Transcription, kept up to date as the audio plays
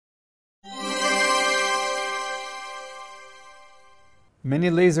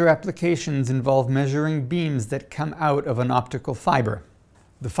Many laser applications involve measuring beams that come out of an optical fiber.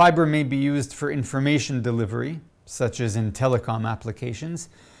 The fiber may be used for information delivery, such as in telecom applications,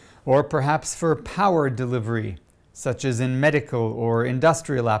 or perhaps for power delivery, such as in medical or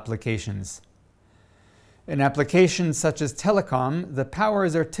industrial applications. In applications such as telecom, the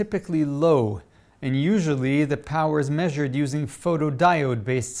powers are typically low, and usually the power is measured using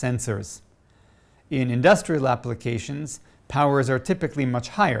photodiode-based sensors. In industrial applications, powers are typically much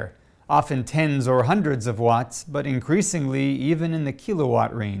higher, often tens or hundreds of watts, but increasingly even in the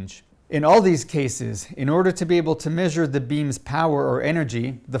kilowatt range. In all these cases, in order to be able to measure the beam's power or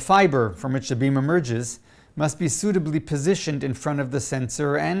energy, the fiber from which the beam emerges must be suitably positioned in front of the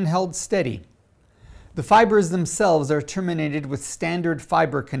sensor and held steady. The fibers themselves are terminated with standard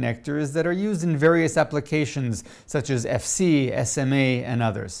fiber connectors that are used in various applications such as FC, SMA, and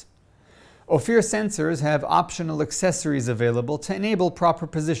others. Ophir sensors have optional accessories available to enable proper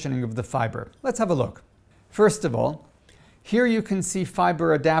positioning of the fiber. Let's have a look. First of all, here you can see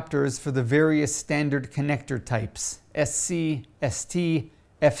fiber adapters for the various standard connector types, SC, ST,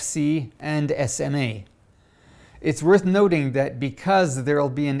 FC, and SMA. It's worth noting that because there will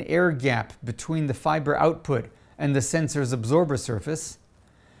be an air gap between the fiber output and the sensor's absorber surface,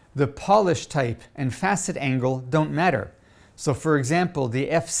 the polish type and facet angle don't matter. So for example, the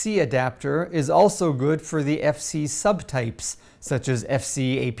FC adapter is also good for the FC subtypes, such as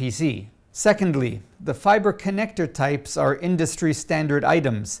FC APC. Secondly, the fiber connector types are industry standard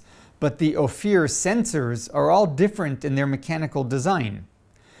items, but the Ophir sensors are all different in their mechanical design.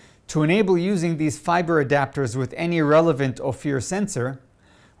 To enable using these fiber adapters with any relevant Ophir sensor,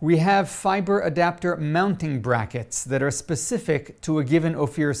 we have fiber adapter mounting brackets that are specific to a given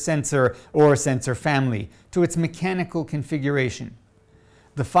Ophir sensor or sensor family, to its mechanical configuration.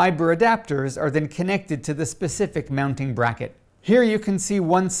 The fiber adapters are then connected to the specific mounting bracket. Here you can see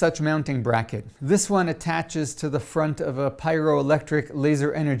one such mounting bracket. This one attaches to the front of a pyroelectric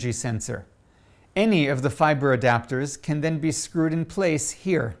laser energy sensor. Any of the fiber adapters can then be screwed in place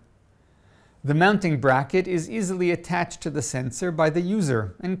here. The mounting bracket is easily attached to the sensor by the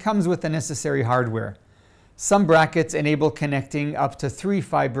user and comes with the necessary hardware. Some brackets enable connecting up to 3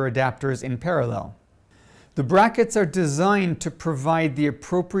 fiber adapters in parallel. The brackets are designed to provide the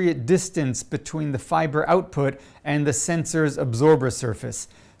appropriate distance between the fiber output and the sensor's absorber surface,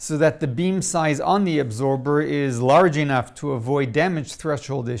 so that the beam size on the absorber is large enough to avoid damage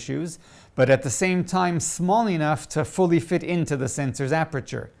threshold issues, but at the same time small enough to fully fit into the sensor's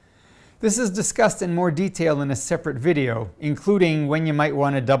aperture. This is discussed in more detail in a separate video, including when you might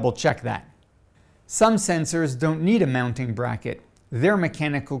want to double check that. Some sensors don't need a mounting bracket. Their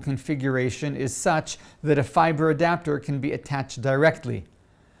mechanical configuration is such that a fiber adapter can be attached directly.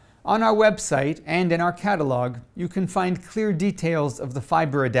 On our website and in our catalog, you can find clear details of the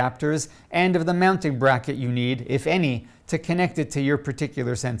fiber adapters and of the mounting bracket you need, if any, to connect it to your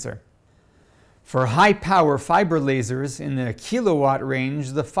particular sensor. For high-power fiber lasers in the kilowatt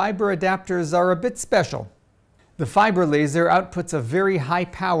range, the fiber adapters are a bit special. The fiber laser outputs a very high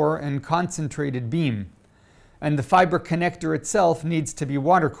power and concentrated beam, and the fiber connector itself needs to be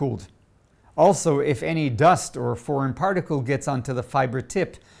water-cooled. Also, if any dust or foreign particle gets onto the fiber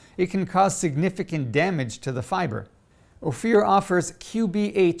tip, it can cause significant damage to the fiber. Ophir offers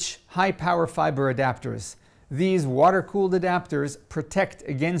QBH high-power fiber adapters. These water-cooled adapters protect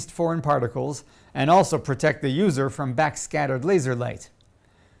against foreign particles and also protect the user from backscattered laser light.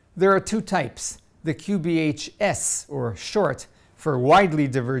 There are 2 types, the QBH-S, or short, for widely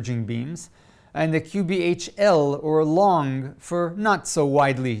diverging beams, and the QBH-L, or long, for not so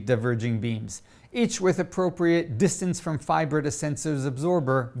widely diverging beams, each with appropriate distance from fiber to sensor's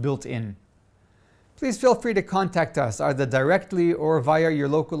absorber built in. Please feel free to contact us either directly or via your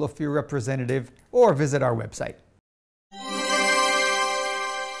local Ophir representative, or visit our website.